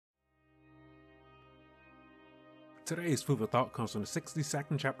Today's food for thought comes from the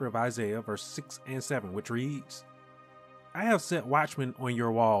 62nd chapter of Isaiah, verse 6 and 7, which reads, I have set watchmen on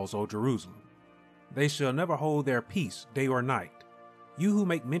your walls, O Jerusalem. They shall never hold their peace day or night. You who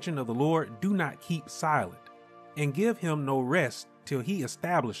make mention of the Lord, do not keep silent, and give him no rest till he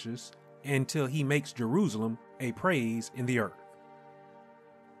establishes and till he makes Jerusalem a praise in the earth.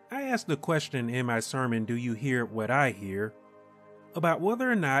 I asked the question in my sermon, Do You Hear What I Hear?, about whether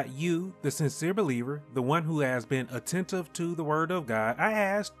or not you, the sincere believer, the one who has been attentive to the word of God, I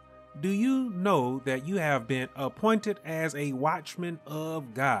asked, do you know that you have been appointed as a watchman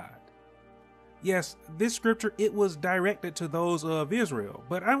of God? Yes, this scripture, it was directed to those of Israel,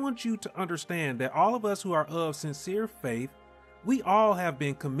 but I want you to understand that all of us who are of sincere faith, we all have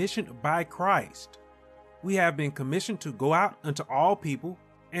been commissioned by Christ. We have been commissioned to go out unto all people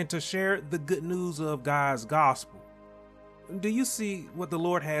and to share the good news of God's gospel. Do you see what the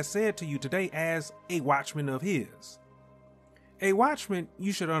Lord has said to you today as a watchman of his? A watchman,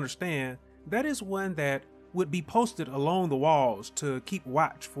 you should understand, that is one that would be posted along the walls to keep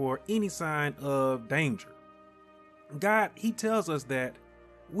watch for any sign of danger. God, he tells us that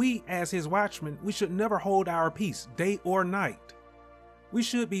we as his watchmen, we should never hold our peace day or night. We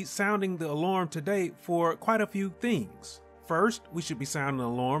should be sounding the alarm today for quite a few things. First, we should be sounding the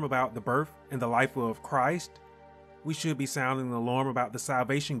alarm about the birth and the life of Christ. We should be sounding the alarm about the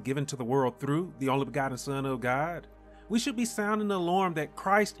salvation given to the world through the only begotten Son of God. We should be sounding the alarm that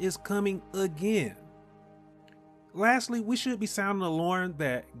Christ is coming again. Lastly, we should be sounding the alarm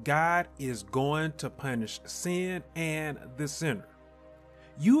that God is going to punish sin and the sinner.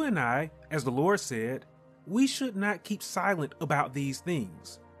 You and I, as the Lord said, we should not keep silent about these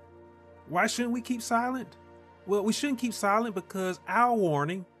things. Why shouldn't we keep silent? Well, we shouldn't keep silent because our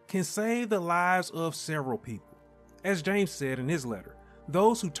warning can save the lives of several people. As James said in his letter,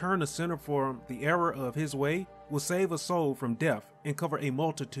 those who turn a sinner from the error of his way will save a soul from death and cover a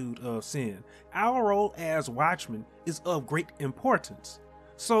multitude of sin. Our role as watchmen is of great importance.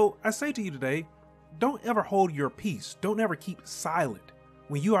 So I say to you today, don't ever hold your peace. Don't ever keep silent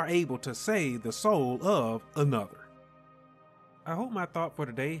when you are able to save the soul of another. I hope my thought for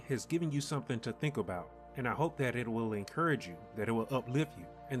today has given you something to think about. And I hope that it will encourage you, that it will uplift you,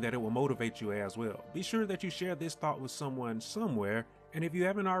 and that it will motivate you as well. Be sure that you share this thought with someone somewhere. And if you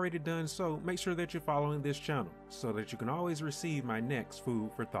haven't already done so, make sure that you're following this channel so that you can always receive my next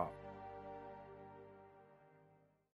food for thought.